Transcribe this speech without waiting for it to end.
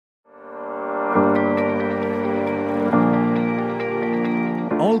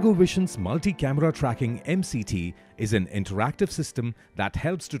AllGoVision's multi-camera tracking MCT is an interactive system that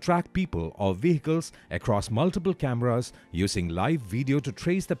helps to track people or vehicles across multiple cameras using live video to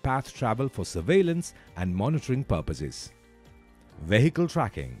trace the path travel for surveillance and monitoring purposes. Vehicle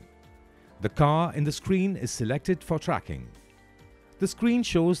tracking. The car in the screen is selected for tracking. The screen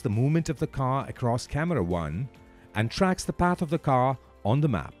shows the movement of the car across camera 1 and tracks the path of the car on the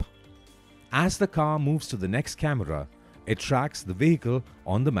map. As the car moves to the next camera, it tracks the vehicle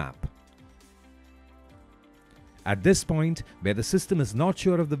on the map. At this point, where the system is not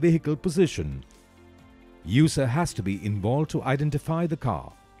sure of the vehicle position, user has to be involved to identify the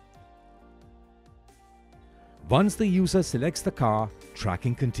car. Once the user selects the car,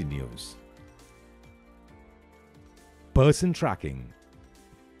 tracking continues. Person tracking.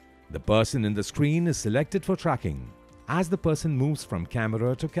 The person in the screen is selected for tracking. As the person moves from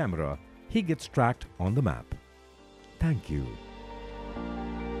camera to camera, he gets tracked on the map. Thank you.